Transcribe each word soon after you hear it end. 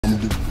I'm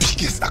the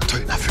biggest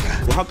actor in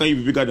Africa. Well, how can you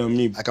be bigger than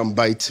me? I can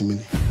buy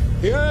Timini.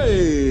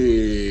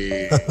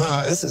 Hey!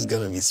 This is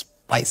gonna be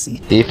spicy.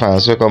 Hey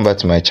fans, welcome back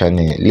to my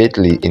channel.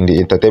 Lately, in the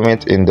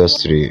entertainment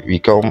industry, we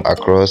come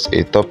across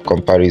a top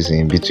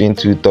comparison between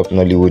two top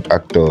Nollywood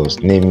actors,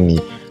 namely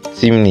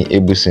Timini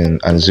Egbuson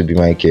and Zubby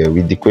Micheal,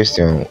 with the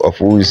question of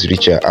who is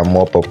richer and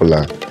more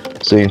popular.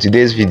 So in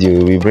today's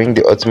video, we bring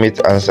the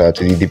ultimate answer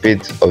to the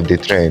debate of the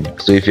trend.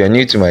 So if you are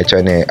new to my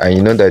channel and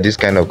you know that this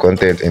kind of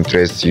content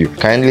interests you,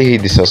 kindly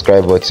hit the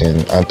subscribe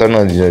button and turn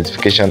on the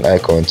notification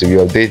icon to be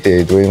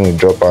updated when we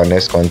drop our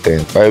next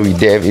content, while we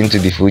delve into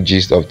the full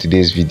gist of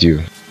today's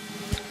video.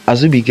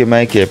 Zubby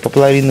Micheal,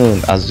 popularly known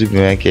as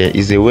Zubby Micheal,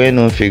 is a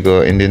well-known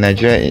figure in the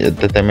Nigerian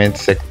entertainment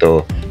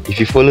sector. If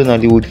you follow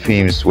Nollywood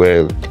films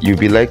well, you'll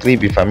be likely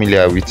be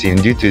familiar with him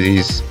due to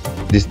his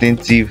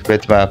distinctive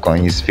birthmark on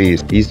his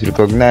face. He is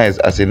recognized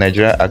as a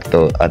Nigerian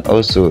actor and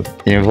also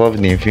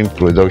involved in film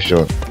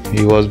production.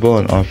 He was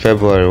born on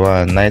February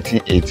 1,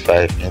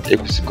 1985 in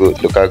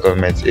Ekiti local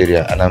government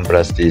area,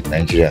 Anambra State,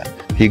 Nigeria.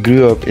 He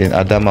grew up in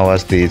Adamawa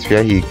State,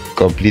 where he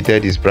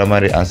completed his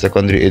primary and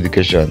secondary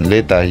education.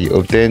 Later, he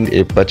obtained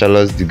a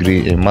bachelor's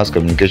degree in mass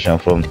communication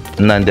from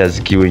Nnamdi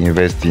Azikiwe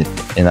University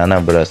in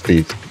Anambra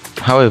State.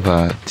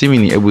 However,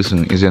 Timini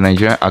Egbuson is a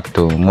Nigerian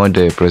actor,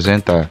 model,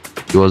 presenter.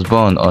 He was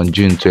born on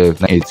June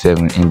 12,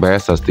 1987 in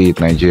Bayelsa State,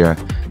 Nigeria.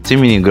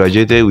 Timini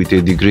graduated with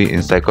a degree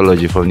in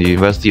psychology from the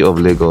University of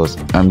Lagos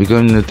and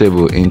became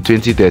notable in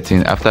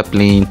 2013 after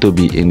playing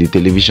Toby in the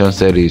television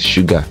series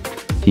Sugar.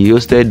 He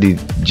hosted the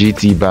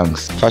GT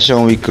Bank's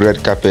Fashion Week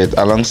red carpet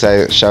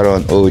alongside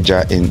Sharon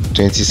Oja in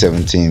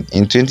 2017.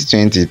 In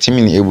 2020,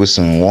 Timini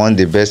Egbuson won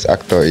the Best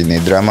Actor in a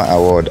Drama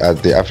Award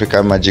at the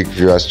African Magic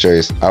Viewers'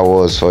 Choice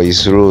Awards for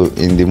his role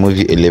in the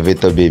movie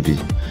Elevator Baby.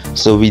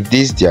 So with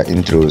this their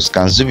intros,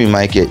 can Zubby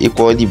Micheal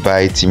equally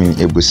buy Timini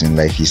Egbuson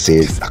like he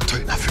said?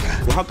 Actor in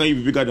Africa. Well, how can you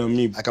be bigger than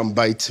me? I can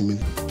buy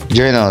Timini.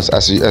 Join us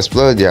as we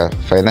explore their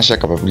financial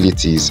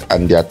capabilities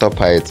and their top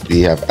heights they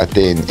have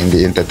attained in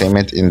the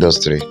entertainment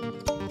industry.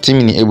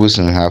 Timini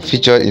Egbuson have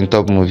featured in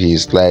top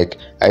movies like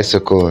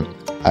Isokon,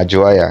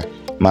 Ajoaya,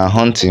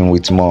 Manhunting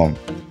with Mom,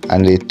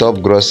 and a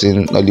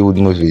top-grossing Nollywood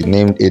movie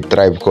named A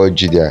Tribe Called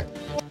Judah.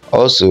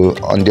 Also,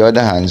 on the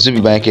other hand, Zubby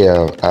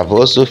Micheal have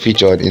also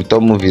featured in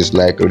top movies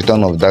like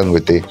Return of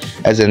Dangote,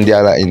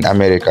 Ezendiala in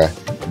America,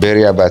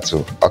 Burial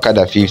Battle,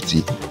 Okada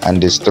 50, and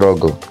The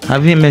Struggle.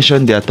 Having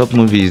mentioned their top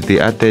movies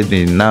they acted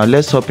in, now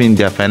let's hop in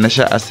their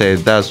financial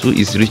assets, that's who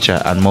is richer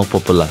and more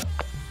popular.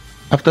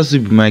 After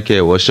Zubby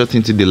Micheal was shot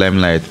into the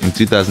limelight in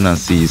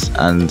 2006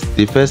 and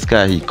the first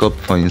car he copped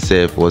for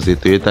himself was a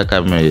Toyota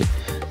Camry,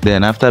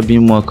 then after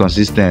being more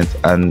consistent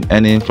and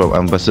earning from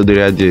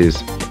ambassadorial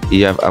deals,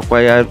 he have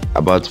acquired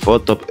about 4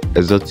 top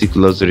exotic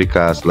luxury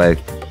cars like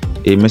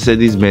a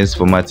Mercedes-Benz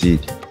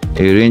 4MATIC,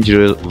 a Range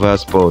Rover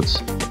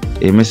Sport,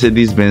 a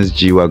Mercedes-Benz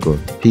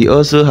G-Wagon. He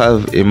also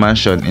have a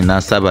mansion in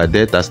Asaba,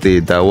 Delta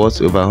State that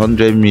worth over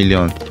 100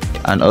 million.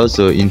 And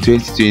also in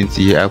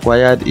 2020, he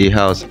acquired a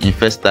house in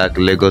Festac,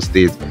 Lagos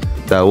State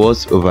that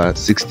was over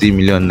 60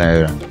 million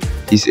naira.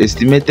 His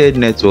estimated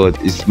net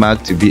worth is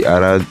marked to be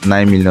around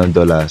 $9 million.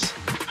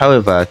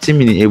 However,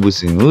 Timini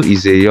Egbuson, who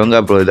is a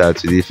younger brother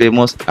to the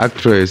famous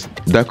actress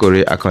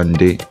Dakore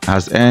Akande,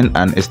 has earned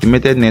an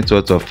estimated net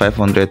worth of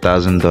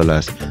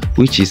 $500,000,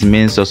 which his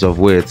main source of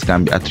wealth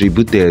can be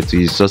attributed to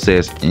his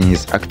success in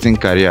his acting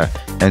career,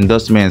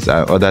 endorsements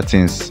and other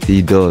things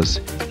he does.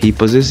 He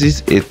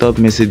possesses a top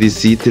Mercedes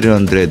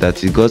C300 that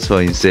he got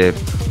for himself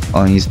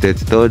on his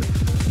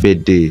 33rd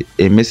birthday,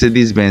 a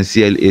Mercedes-Benz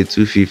CLA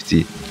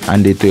 250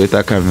 and a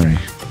Toyota Camry.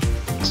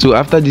 So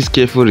after this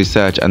careful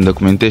research and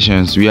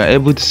documentations, we are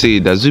able to say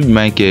that Zubby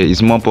Micheal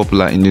is more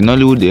popular in the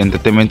Nollywood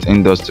entertainment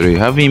industry,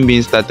 having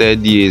been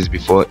started years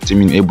before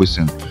Timini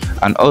Egbuson,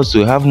 and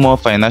also have more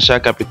financial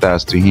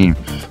capitals to him.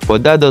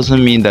 But that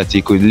doesn't mean that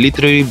he could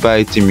literally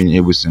buy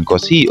Timini Egbuson,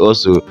 because he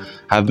also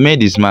have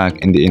made his mark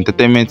in the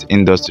entertainment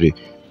industry,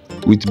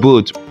 with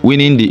both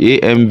winning the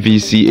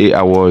AMVCA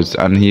Awards,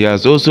 and he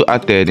has also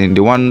acted in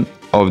one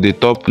of the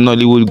top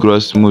Nollywood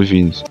gross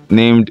movies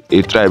named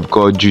A Tribe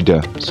Called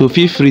Judah. So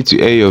feel free to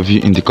air your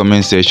view in the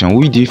comment section.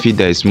 Who do you feel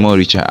that is more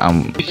richer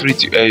and feel free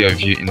to air your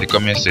view in the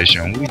comment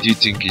section. Who do you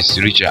think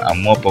is richer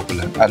and more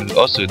popular? And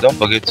also don't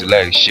forget to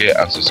like, share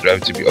and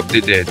subscribe to be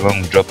updated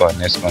when we drop our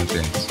next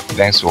content.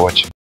 Thanks for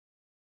watching.